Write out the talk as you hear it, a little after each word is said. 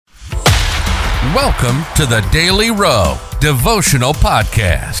Welcome to the Daily Row Devotional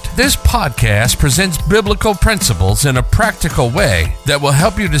Podcast. This podcast presents biblical principles in a practical way that will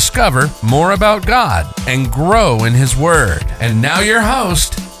help you discover more about God and grow in His Word. And now your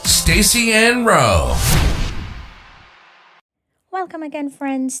host, Stacey Ann Rowe. Welcome again,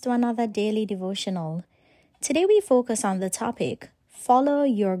 friends, to another daily devotional. Today we focus on the topic, Follow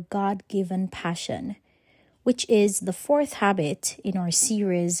Your God-Given Passion, which is the fourth habit in our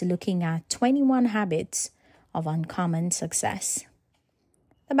series looking at 21 habits of uncommon success.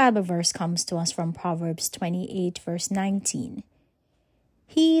 The Bible verse comes to us from Proverbs 28, verse 19.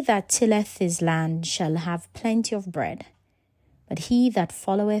 He that tilleth his land shall have plenty of bread, but he that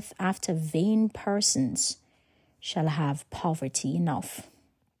followeth after vain persons shall have poverty enough.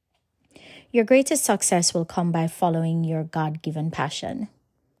 Your greatest success will come by following your God-given passion.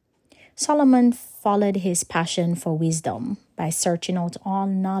 Solomon followed his passion for wisdom by searching out all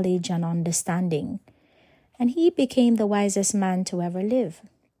knowledge and understanding, and he became the wisest man to ever live.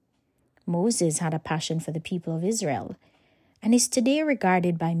 Moses had a passion for the people of Israel and is today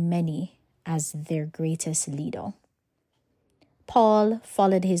regarded by many as their greatest leader. Paul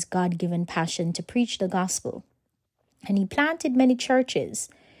followed his God-given passion to preach the gospel, and he planted many churches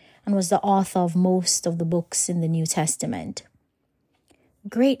and was the author of most of the books in the New Testament.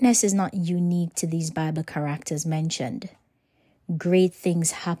 Greatness is not unique to these Bible characters mentioned. Great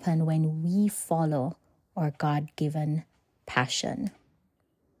things happen when we follow our God-given passion.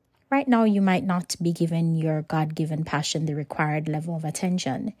 Right now, you might not be giving your God-given passion the required level of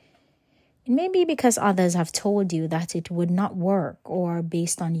attention. It may be because others have told you that it would not work, or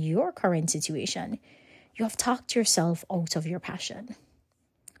based on your current situation, you have talked yourself out of your passion.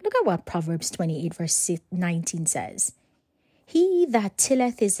 Look at what Proverbs 28 verse 19 says. He that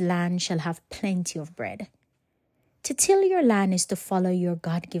tilleth his land shall have plenty of bread. To till your land is to follow your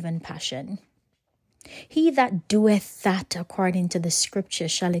God-given passion. He that doeth that according to the scripture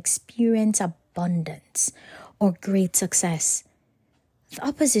shall experience abundance or great success. The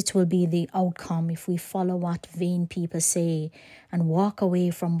opposite will be the outcome if we follow what vain people say and walk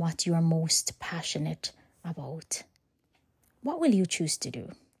away from what you are most passionate about. What will you choose to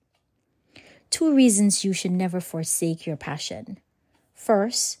do? 2 reasons you should never forsake your passion.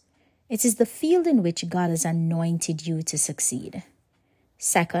 First, it is the field in which God has anointed you to succeed.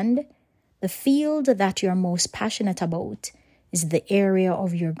 Second, the field that you are most passionate about is the area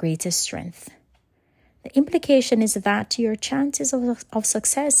of your greatest strength. The implication is that your chances of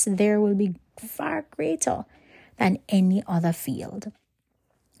success there will be far greater than any other field.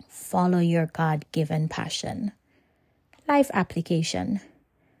 Follow your God-given passion. Life application.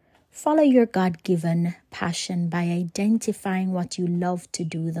 Follow your God-given passion by identifying what you love to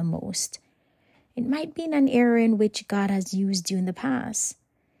do the most. It might be in an area in which God has used you in the past.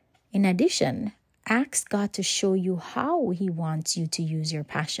 In addition, ask God to show you how He wants you to use your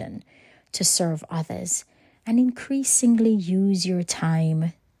passion to serve others, and increasingly use your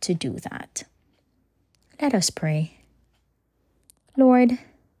time to do that. Let us pray. Lord,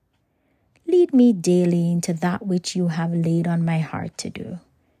 lead me daily into that which you have laid on my heart to do.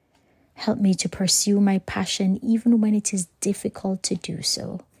 Help me to pursue my passion even when it is difficult to do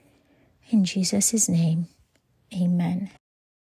so. In Jesus' name, amen.